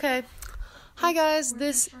Okay. Hi, guys.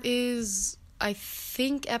 This is, I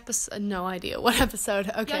think, no idea what episode.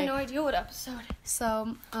 Okay. Yeah, no idea what episode.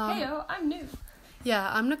 So, Heyo, I'm new. Yeah,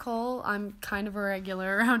 I'm Nicole. I'm kind of a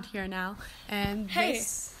regular around here now. And Hey,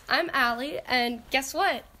 I'm Ali, and guess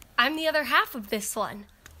what? I'm the other half of this one.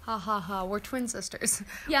 Ha ha ha, we're twin sisters.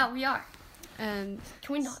 Yeah, we are. And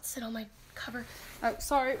Can we not sit on my cover? oh,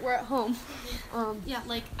 sorry, we're at home. Yeah,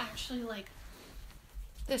 actually,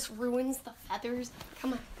 this ruins the feathers.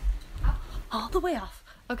 Come on. All the way off.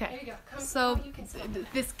 Okay. There you go. Come, So you can sit.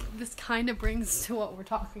 this kind of brings to what we're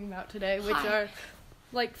talking about today, which Hi. are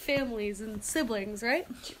like families and siblings, right?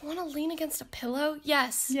 Do you want to lean against a pillow?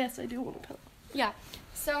 Yes. Yes, I do want a pillow. Yeah.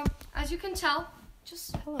 So, as you can tell,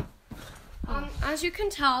 Hello. as you can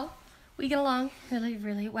tell, we get along really,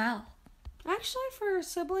 really well. Actually, for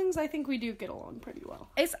siblings, I think we do get along pretty well.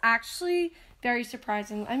 It's actually very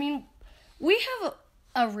surprising. I mean, we have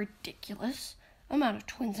a ridiculous amount of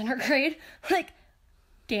twins in our grade.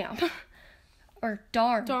 Damn. Or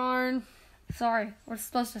darn. Darn. Sorry, we're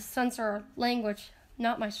supposed to censor our language.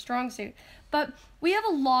 Not my strong suit. But we have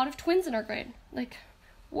a lot of twins in our grade.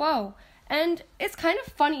 Whoa. And it's kind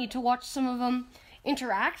of funny to watch some of them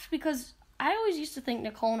interact because I always used to think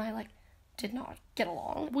Nicole and I, did not get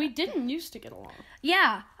along. We didn't used to get along.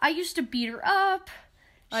 Yeah, I used to beat her up.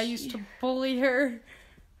 I used to bully her.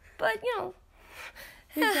 But,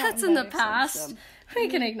 We've gotten that's in the better past. since then. We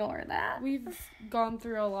can ignore that. We've gone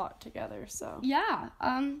through a lot together, so. Yeah,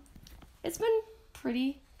 it's been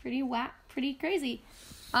pretty crazy.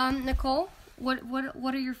 Nicole,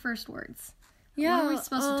 what are your first words? Yeah. What are we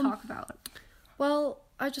supposed to talk about? Well,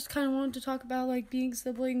 I just kind of wanted to talk about, being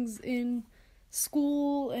siblings in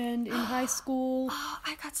school and in high school. Oh,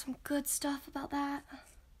 I got some good stuff about that.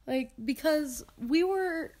 Because we've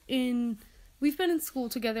been in school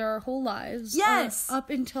together our whole lives. Yes! Up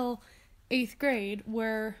until 8th grade,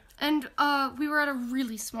 where And, we were at a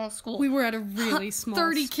really small school. we were at a really small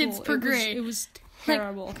 30 school. kids per grade. It was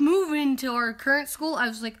terrible. Moving to our current school, I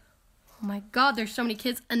was like, oh my god, there's so many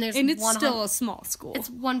kids, and And it's still a small school. It's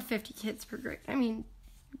 150 kids per grade. I mean,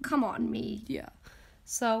 come on, me. Yeah.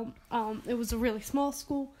 So, it was a really small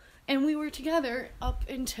school, and we were together up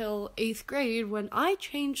until 8th grade when I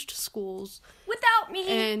changed schools, Without me.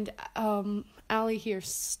 and, Ali here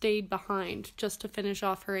stayed behind just to finish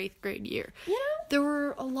off her 8th grade year. You know? There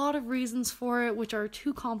were a lot of reasons for it, which are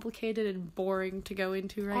too complicated and boring to go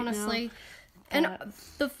into right now. Honestly. And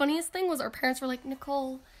the funniest thing was our parents were like,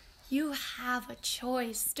 Nicole, you have a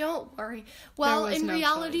choice. Don't worry. Well, was in no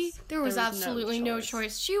reality, choice. there was There was no absolutely no choice.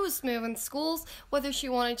 choice. She was moving schools, whether she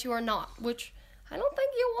wanted to or not, which I don't think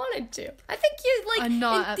you wanted to. I think you,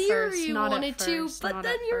 not in at theory, first, you not at wanted to, first, but not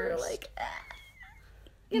then at you were first. like,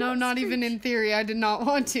 No, not even in theory. I did not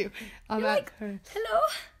want to. You're like, hello?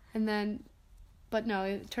 And then, but no,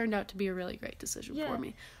 it turned out to be a really great decision Yeah. for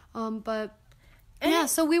me. Yeah,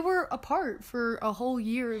 so we were apart for a whole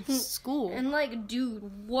year of school. And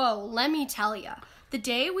dude, whoa, let me tell ya. The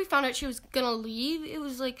day we found out she was gonna leave, it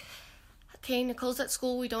was like, okay, Nicole's at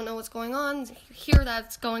school, we don't know what's going on, hear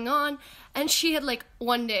that's going on, and she had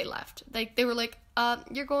 1 day left. They were like,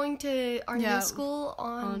 you're going to our Yeah, new school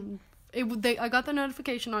on... I got the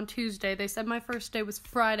notification on Tuesday. They said my first day was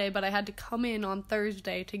Friday, but I had to come in on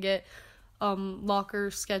Thursday to get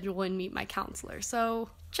locker schedule and meet my counselor. So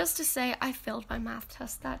Just to say, I failed my math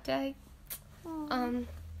test that day. I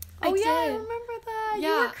I did. remember that. Yeah.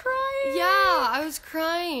 You were crying. Yeah, I was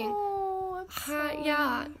crying. Oh, I'm sorry.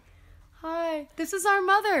 Yeah. Hi. This is our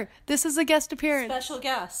mother. This is a guest appearance. Special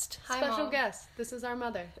guest. Hi, Special Mom. guest. This is our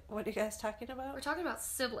mother. What are you guys talking about? We're talking about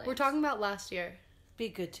siblings. We're talking about last year. Be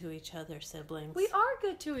good to each other, siblings. We are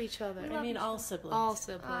good to each other. I mean, all siblings. All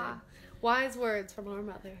siblings. Wise words from our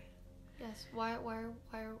mother. Yes, why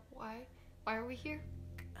are we here?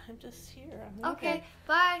 I'm just here. I'm Okay,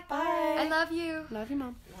 bye. Bye. I love you. Love you,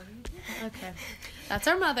 Mom. Okay. That's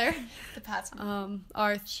our mother. The past.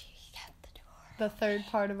 Our She at the door. the third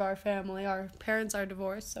part of our family. Our parents are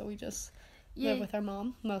divorced, so we just live with our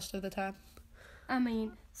mom most of the time. I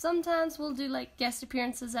mean, sometimes we'll do guest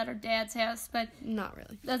appearances at our dad's house, but Not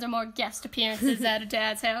really. those are more guest appearances at a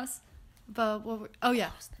dad's house. But what oh yeah.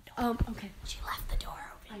 Okay. She left the door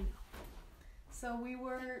open. I know.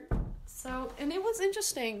 And it was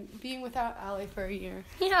interesting being without Allie for a year.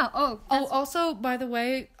 Yeah. Oh. Also, by the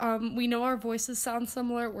way, we know our voices sound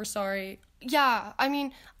similar. We're sorry. Yeah. I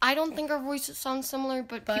mean, I don't think our voices sound similar,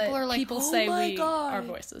 but people are like, people oh say my God. our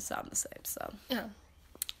voices sound the same. So Yeah.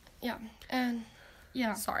 Yeah. And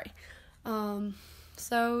yeah. sorry. And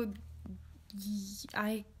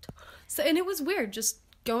it was weird just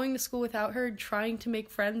going to school without her, trying to make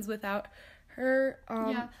friends without her.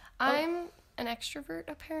 Yeah. I'm an extrovert,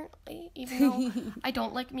 apparently, even though I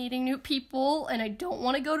don't like meeting new people and I don't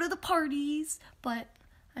want to go to the parties, but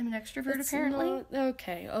I'm an extrovert, apparently.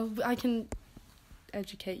 Okay, I can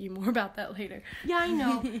educate you more about that later. Yeah,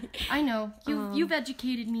 I know. You've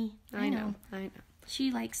educated me. I know.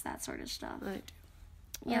 She likes that sort of stuff. I do.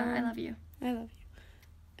 Yeah, I love you. I love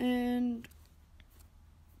you.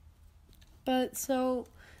 But so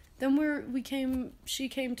then she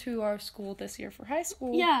came to our school this year for high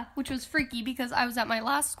school. Yeah, which was freaky because I was at my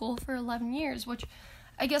last school for 11 years, which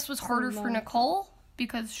I guess was harder for Nicole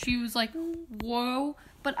because she was like, whoa.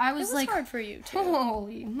 But I was like, it was hard for you too.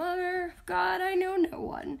 Holy mother of God, I know no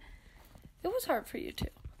one. It was hard for you too.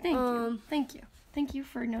 Thank you. Thank you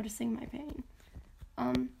for noticing my pain.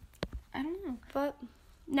 I don't know. But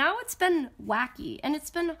now it's been wacky, and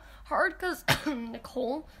it's been hard because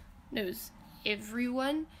Nicole knows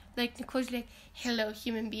everyone. Like, Nicole's like, hello,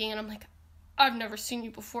 human being, and I'm like, I've never seen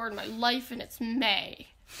you before in my life, and it's May.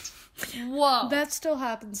 Whoa. That still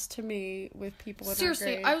happens to me with people in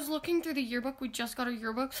Seriously, our grade. I was looking through the yearbook. We just got a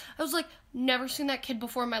yearbook. I was like, never seen that kid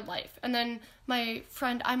before in my life. And then my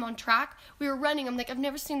friend, I'm on track, we were running. I'm like, I've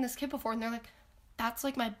never seen this kid before. And they're like, that's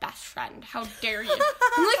like my best friend. How dare you?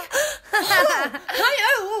 I'm like,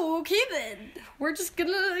 okay then. We're just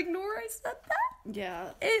gonna ignore I said that. Yeah.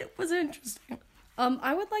 It was interesting.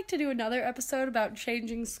 I would like to do another episode about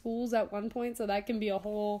changing schools at one point, so that can be a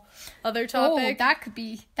whole other topic. Oh, that could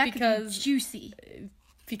be juicy.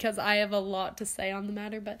 Because I have a lot to say on the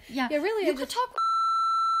matter, but yeah really, you could talk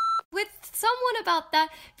with someone about that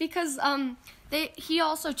because he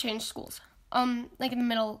also changed schools. Like in the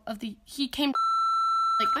middle of he came.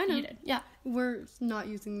 Like I know. he did. Yeah, we're not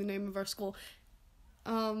using the name of our school.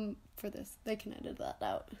 For this, they can edit that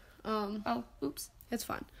out. Oh, oops. It's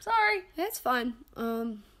fine. Sorry. It's fine.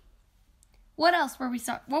 What else were we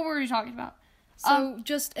what were we talking about? So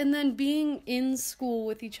and then being in school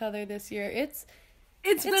with each other this year, it's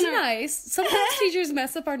nice. Sometimes teachers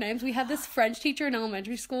mess up our names. We had this French teacher in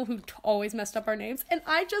elementary school who always messed up our names, and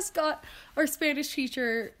I just got our Spanish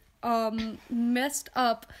teacher messed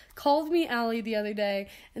up, called me Ali the other day,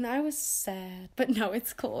 and I was sad. But no,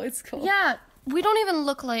 it's cool. Yeah, we don't even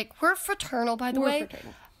look like we're fraternal, by the way.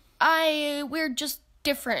 Fraternal. We're just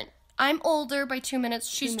different. I'm older by 2 minutes.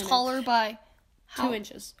 She's taller by 2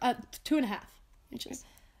 inches. 2.5 inches.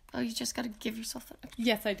 Oh, you just gotta give yourself that.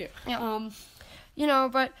 Yes, I do. Yeah.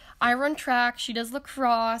 But I run track. She does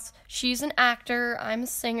lacrosse. She's an actor. I'm a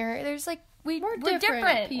singer. There's like we're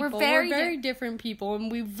different. People. We're very different people,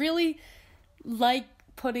 and we really like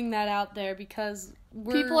putting that out there because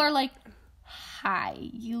people are like, "Hi,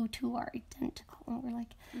 you two are identical," and we're like,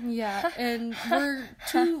 yeah, and we're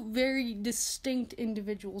two very distinct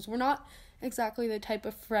individuals. We're not exactly the type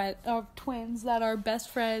of twins that are best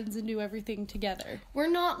friends and do everything together. We're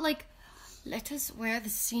not like, let us wear the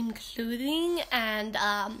same clothing and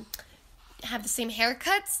have the same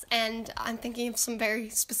haircuts. And I'm thinking of some very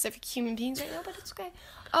specific human beings right now, but it's okay.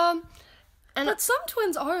 But some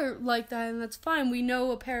twins are like that, and that's fine. We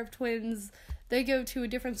know a pair of twins. They go to a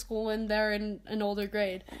different school and they're in an older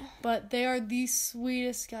grade, but they are the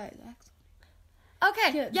sweetest guys.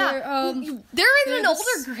 Okay, yeah. They're in an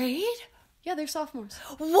older grade? Yeah, they're sophomores.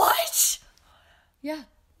 What? Yeah.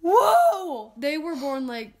 Whoa! They were born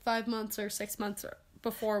like 5 months or 6 months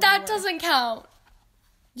before. That doesn't count.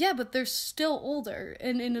 Yeah, but they're still older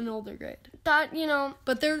and in an older grade. But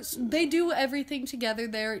they do everything together.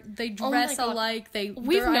 They dress alike.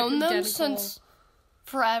 We've known them since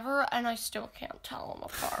forever, and I still can't tell them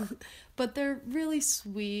apart. But they're really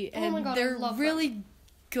sweet, and they're I love really them.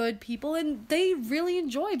 Good people, and they really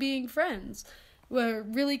enjoy being friends. We're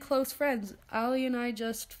really close friends. Ali and I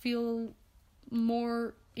just feel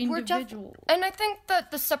more individual. And I think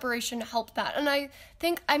that the separation helped that. And I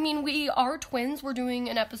think, we are twins. We're doing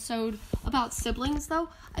an episode about siblings, though.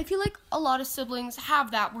 I feel like a lot of siblings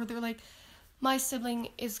have that, where they're like, my sibling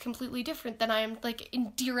is completely different than I am. Like,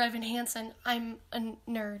 in Dear Evan Hansen, I'm a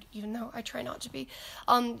nerd, even though I try not to be.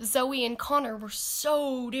 Zoe and Connor were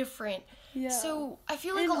so different. Yeah. So, I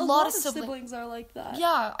feel like a lot of siblings are like that.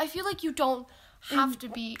 Yeah, I feel like you don't have to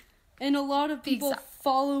be... And a lot of people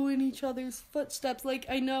follow in each other's footsteps. Like,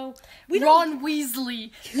 I know... Ron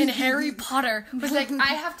Weasley in Harry Potter was like,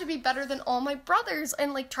 I have to be better than all my brothers.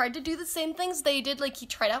 And, like, tried to do the same things they did. Like, he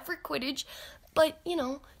tried out for Quidditch. But,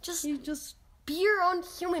 just be your own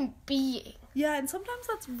human being. Yeah, and sometimes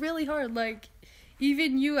that's really hard. Like,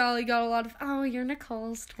 even you, Ali, got a lot of, oh, you're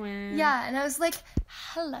Nicole's twin. Yeah, and I was like,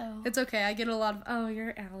 hello. It's okay. I get a lot of, oh,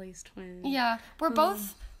 you're Ali's twin. Yeah, we're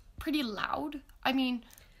both pretty loud.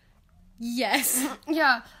 Yes.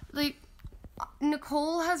 Yeah, like,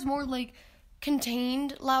 Nicole has more, like,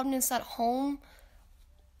 contained loudness at home.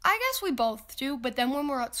 I guess we both do, but then when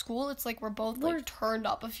we're at school, it's like we're both like turned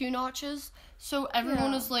up a few notches. So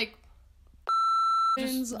everyone is like,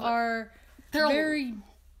 Twins are very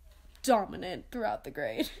dominant throughout the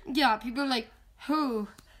grade. Yeah, people are like, who?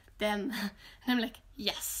 Them. And I'm like,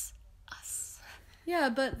 yes, us. Yeah,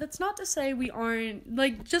 but that's not to say we aren't,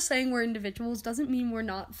 like, just saying we're individuals doesn't mean we're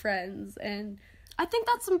not friends. And I think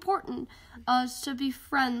that's important, to be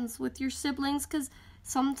friends with your siblings, because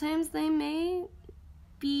sometimes they may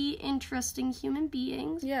be interesting human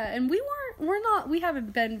beings. yeah, and we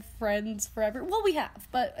haven't been friends forever. Well, we have,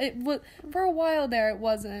 but for a while there, it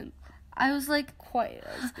wasn't I was like, quite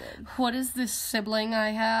as good. what is this sibling I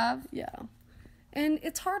have? Yeah. And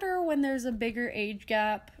it's harder when there's a bigger age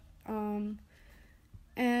gap, and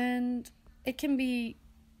it can be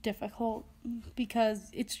difficult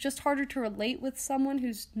because it's just harder to relate with someone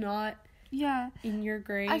who's not in your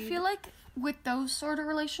grade. I feel like with those sort of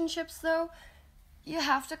relationships, though, you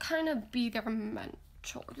have to kind of be their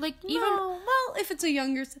mentor. Like, even... well, if it's a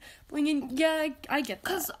younger sibling, and yeah, I get that.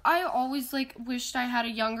 Because I always, like, wished I had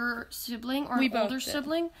a younger sibling or an older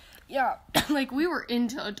sibling. Yeah, like, we were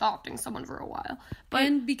into adopting someone for a while. But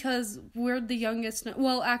And because we're the youngest...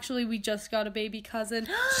 Well, actually, we just got a baby cousin.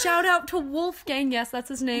 Shout out to Wolfgang. Yes, that's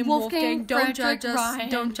his name. Wolfgang Don't Frederick judge us. Ryan.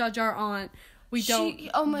 Don't judge our aunt. We don't.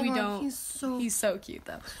 Oh my we God, don't. he's so cute,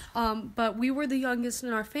 though. But we were the youngest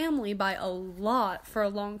in our family by a lot for a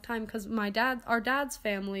long time because our dad's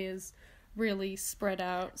family is really spread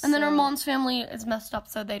out. And then our mom's family is messed up,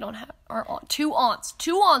 so they don't have our aunt. Two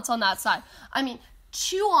aunts on that side. I mean,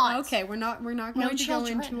 2 aunts. Okay, we're not going to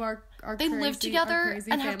children. go into our They crazy, live together our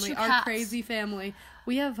crazy and family. have 2 Our cats. crazy family.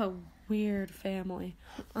 We have a weird family.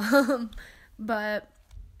 But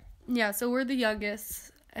yeah, so we're the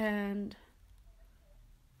youngest. And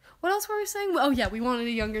what else were we saying? Oh yeah, we wanted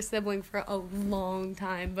a younger sibling for a long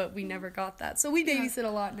time, but we never got that. So we babysit a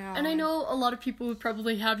lot now. And I know a lot of people who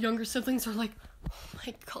probably have younger siblings are like, oh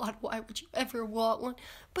my God, why would you ever want one?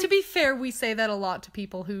 But to be fair, we say that a lot to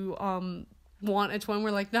people who want a twin.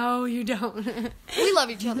 We're like, no, you don't. we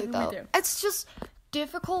love each other, though. We do. It's just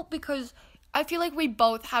difficult because I feel like we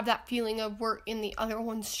both have that feeling of we're in the other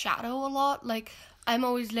one's shadow a lot. Like, I'm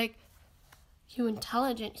always like, you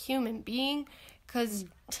intelligent human being, because...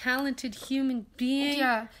 Talented human being.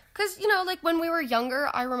 Yeah, because, like, when we were younger,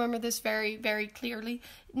 I remember this very, very clearly.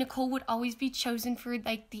 Nicole would always be chosen for,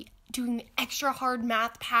 like, doing the extra hard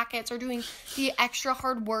math packets or doing the extra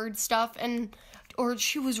hard word stuff, or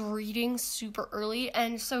she was reading super early,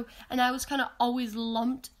 and I was kind of always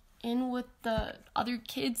lumped in with the other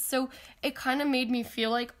kids, so it kind of made me feel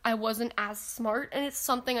like I wasn't as smart, and it's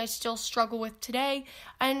something I still struggle with today,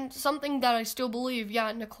 and something that I still believe,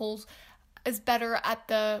 Nicole's is better at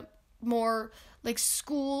the more, like,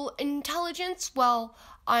 school intelligence, while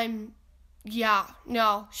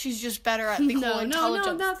she's just better at the whole intelligence.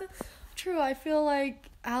 No, that's true. I feel like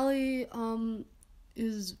Ali,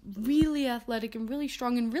 is really athletic and really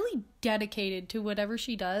strong and really dedicated to whatever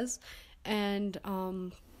she does, and,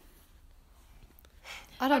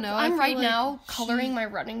 I don't know. I'm right now coloring my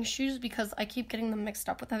running shoes because I keep getting them mixed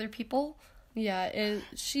up with other people. Yeah,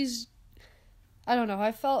 I don't know.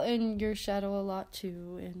 I felt in your shadow a lot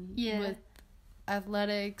too, with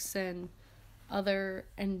athletics and other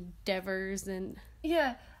endeavors, and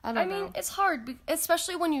I mean, it's hard,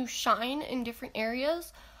 especially when you shine in different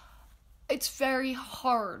areas. It's very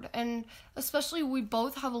hard, and especially we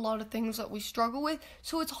both have a lot of things that we struggle with,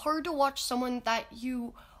 so it's hard to watch someone that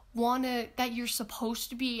you're supposed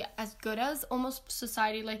to be as good as, almost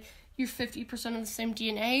society, like, you're 50% of the same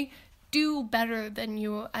DNA, do better than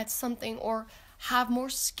you at something, or have more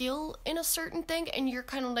skill in a certain thing, and you're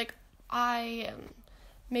kind of like,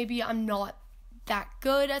 maybe I'm not that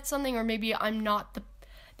good at something, or maybe I'm not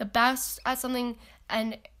the best at something,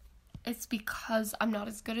 and it's because I'm not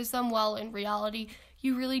as good as them. Well, in reality,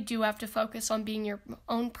 you really do have to focus on being your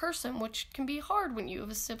own person, which can be hard when you have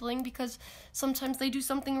a sibling, because sometimes they do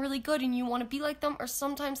something really good and you want to be like them, or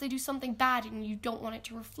sometimes they do something bad and you don't want it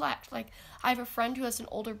to reflect. Like, I have a friend who has an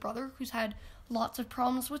older brother who's had lots of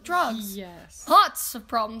problems with drugs. Yes. Lots of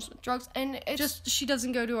problems with drugs, and it's... she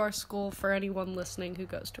doesn't go to our school, for anyone listening who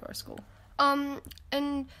goes to our school.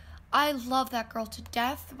 And I love that girl to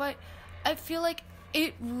death, but I feel like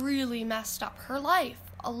it really messed up her life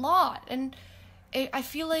a lot, and I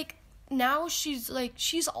feel like now she's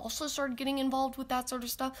also started getting involved with that sort of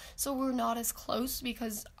stuff, so we're not as close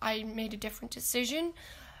because I made a different decision,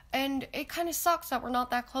 and it kind of sucks that we're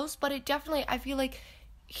not that close, but it definitely, I feel like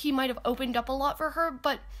he might have opened up a lot for her,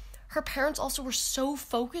 but her parents also were so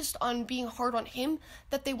focused on being hard on him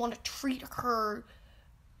that they want to treat her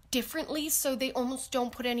differently, so they almost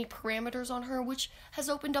don't put any parameters on her, which has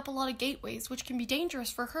opened up a lot of gateways, which can be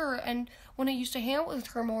dangerous for her. And when I used to hang out with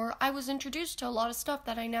her more, I was introduced to a lot of stuff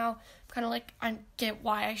that I now kind of like, I get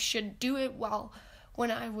why I should do it, while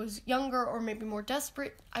when I was younger or maybe more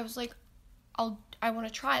desperate, I was like, I want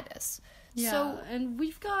to try this. Yeah, So, and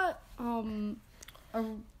we've got a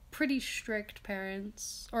pretty strict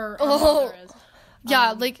parents, or our Oh. mother is.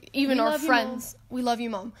 yeah, like, even we our love you, friends, we love you,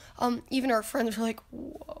 Mom. Even our friends were like,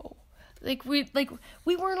 whoa. Like, we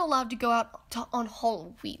weren't allowed to go out on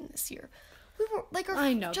Halloween this year. We were, like,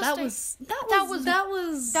 I know, just it's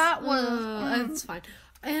fine.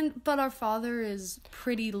 But our father is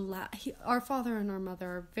pretty our father and our mother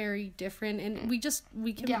are very different, and we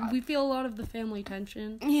feel a lot of the family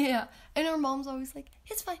tension. Yeah, and our mom's always like,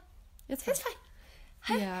 it's fine. It's fine.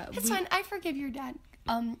 Yeah, it's fine. I forgive your dad.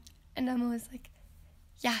 And I'm always like,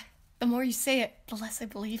 yeah, the more you say it, the less I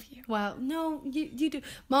believe you. Wow, no, you do.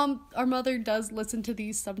 Mom, our mother does listen to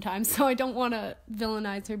these sometimes, so I don't want to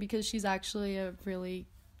villainize her because she's actually a really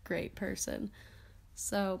great person.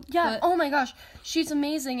 So, yeah, oh my gosh, she's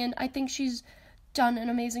amazing, and I think she's done an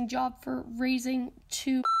amazing job for raising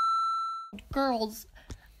 2 girls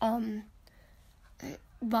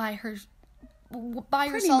by herself.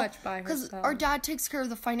 Pretty much by Because herself. our dad takes care of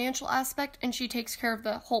the financial aspect, and she takes care of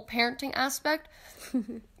the whole parenting aspect.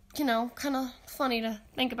 You know, kind of funny to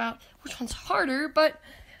think about which one's harder, but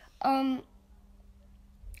I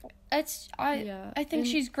think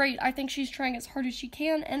she's great. I think she's trying as hard as she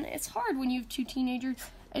can, and it's hard when you have 2 teenagers,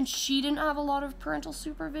 and she didn't have a lot of parental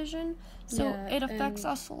supervision, so it affects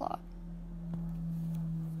us a lot.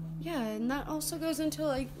 Yeah, and that also goes into,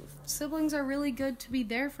 like, siblings are really good to be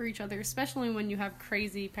there for each other, especially when you have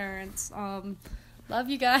crazy parents. Love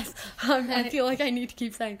you guys. I feel like I need to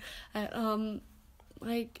keep saying that.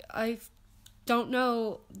 Like, I don't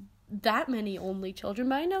know that many only children,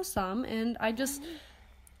 but I know some, and I don't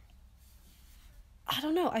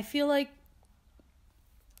know. I feel like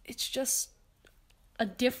it's just a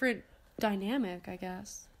different dynamic, I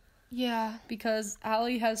guess. Yeah. Because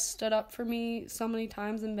Ali has stood up for me so many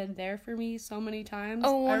times and been there for me so many times.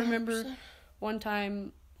 Oh, 100%. I remember one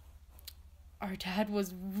time our dad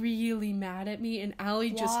was really mad at me and Ali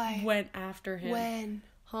just went after him. When?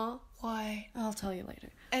 Huh? Why? I'll tell you later.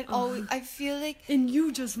 And always, I feel like... And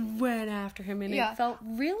you just went after him, and it felt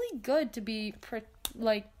really good to be, I have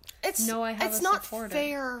a supporter. It's not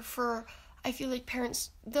fair for... I feel like parents,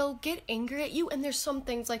 they'll get angry at you, and there's some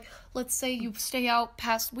things, like, let's say you stay out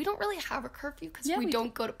past... We don't really have a curfew, because we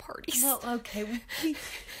don't go to parties. Well, okay.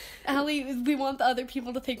 Ali, we want the other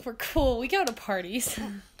people to think we're cool. We go to parties.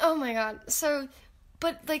 Oh my god. So,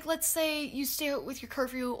 but, like, let's say you stay out with your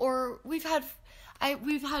curfew, or we've had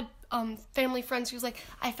family friends who's like,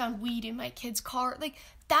 I found weed in my kid's car. Like,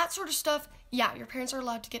 that sort of stuff, yeah, your parents are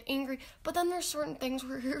allowed to get angry, but then there's certain things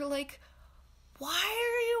where you're like, why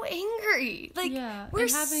are you angry? Like, we're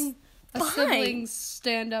having a sibling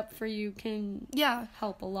stand up for you can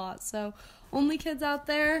help a lot. So, only kids out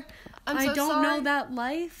there, I don't know that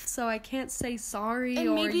life, so I can't say sorry, and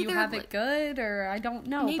or you have it good, or I don't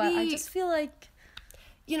know, but I just feel like,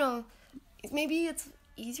 you know, maybe it's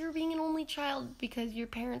easier being an only child because your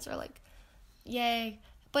parents are like, yay,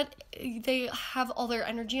 but they have all their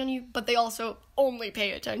energy on you, but they also only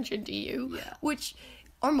pay attention to you, which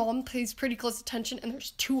our mom pays pretty close attention, and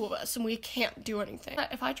there's 2 of us, and we can't do anything.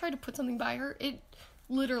 If I try to put something by her, it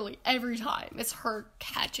literally every time it's her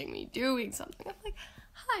catching me doing something. I'm like,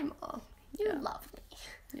 hi, Mom, you love me.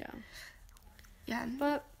 Yeah.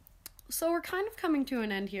 But so we're kind of coming to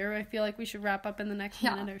an end here. I feel like we should wrap up in the next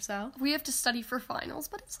minute or so. We have to study for finals,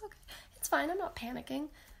 but it's okay. It's fine. I'm not panicking.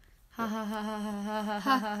 Ha ha ha ha ha ha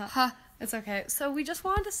ha ha ha. It's okay. So we just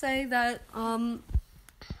wanted to say that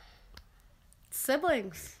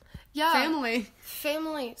siblings. Yeah. Family.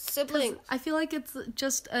 Siblings. I feel like it's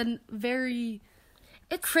just a very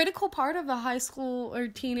critical part of a high school or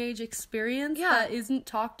teenage experience that isn't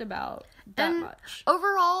talked about that much.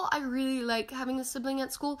 Overall, I really like having a sibling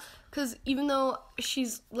at school, because even though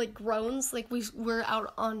she's, like, groans, like, we're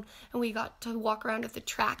out on, and we got to walk around at the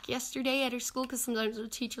track yesterday at her school, because sometimes the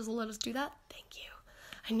teachers will let us do that. Thank you.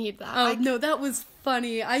 I need that. Oh, no, that was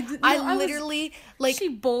funny. I literally, like... She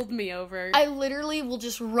bowled me over. I literally will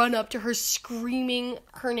just run up to her screaming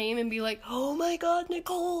her name and be like, oh my god,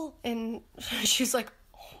 Nicole! And she's like,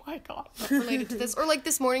 oh my god, I'm not related to this. Or, like,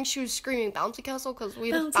 this morning she was screaming Bouncy Castle, because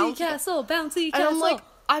we had a Bouncy Castle. Bouncy Castle. And I'm like,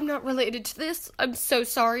 I'm not related to this. I'm so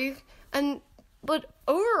sorry. But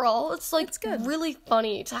overall, it's, like, it's really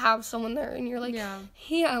funny to have someone there, and you're like,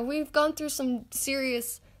 yeah, we've gone through some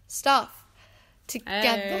serious stuff together.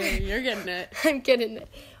 Hey, you're getting it. I'm getting it.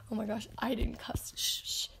 Oh my gosh, I didn't cuss.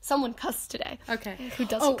 Shh. Someone cussed today. Okay. Who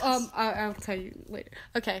doesn't cuss? I'll tell you later.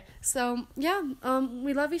 Okay, so, yeah,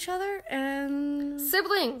 we love each other, and...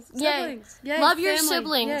 Siblings. Yay. Love your Family.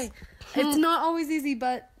 siblings. Yay. It's not always easy,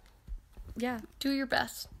 but, yeah. Do your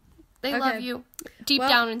best. They Okay. love you deep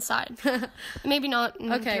down inside. Maybe not.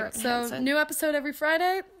 Okay, so new episode every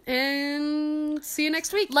Friday, and see you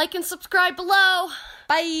next week. Like and subscribe below.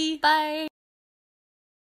 Bye. Bye.